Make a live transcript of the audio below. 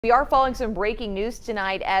We are following some breaking news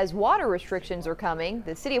tonight as water restrictions are coming.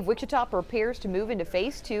 The city of Wichita prepares to move into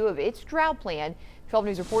phase 2 of its drought plan. 12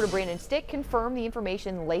 News reporter Brandon Stick confirmed the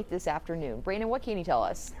information late this afternoon. Brandon, what can you tell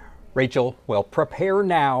us? Rachel, well, prepare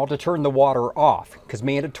now to turn the water off because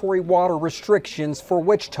mandatory water restrictions for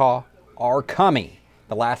Wichita are coming.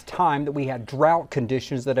 The last time that we had drought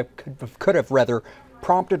conditions that could have rather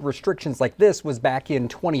prompted restrictions like this was back in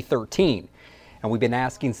 2013. And we've been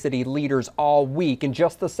asking city leaders all week, and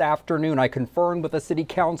just this afternoon I confirmed with a city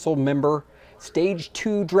council member stage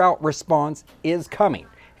 2 drought response is coming.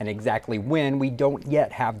 And exactly when, we don't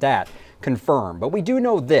yet have that confirmed. But we do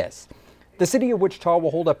know this. The city of Wichita will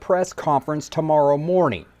hold a press conference tomorrow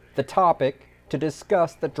morning. The topic to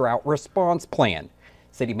discuss the drought response plan.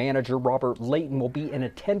 City manager Robert Layton will be in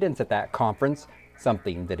attendance at that conference,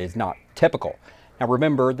 something that is not typical. Now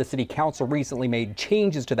remember, the city council recently made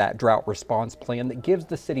changes to that drought response plan that gives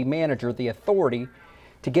the city manager the authority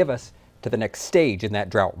to give us to the next stage in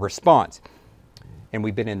that drought response. And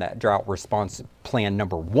we've been in that drought response plan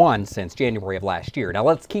number 1 since January of last year. Now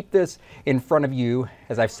let's keep this in front of you.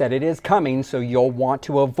 As I've said, it is coming, so you'll want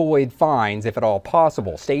to avoid fines if at all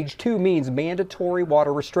possible. Stage 2 means mandatory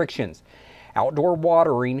water restrictions. Outdoor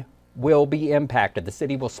watering will be impacted. The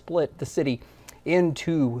city will split the city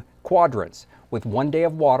into quadrants with 1 day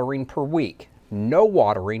of watering per week. No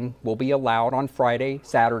watering will be allowed on Friday,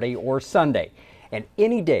 Saturday, or Sunday, and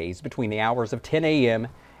any days between the hours of 10 a.m.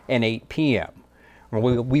 and 8 p.m.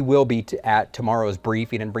 We will be at tomorrow's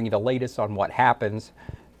briefing and bring you the latest on what happens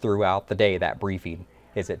throughout the day. That briefing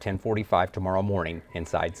is at 10:45 tomorrow morning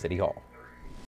inside City Hall.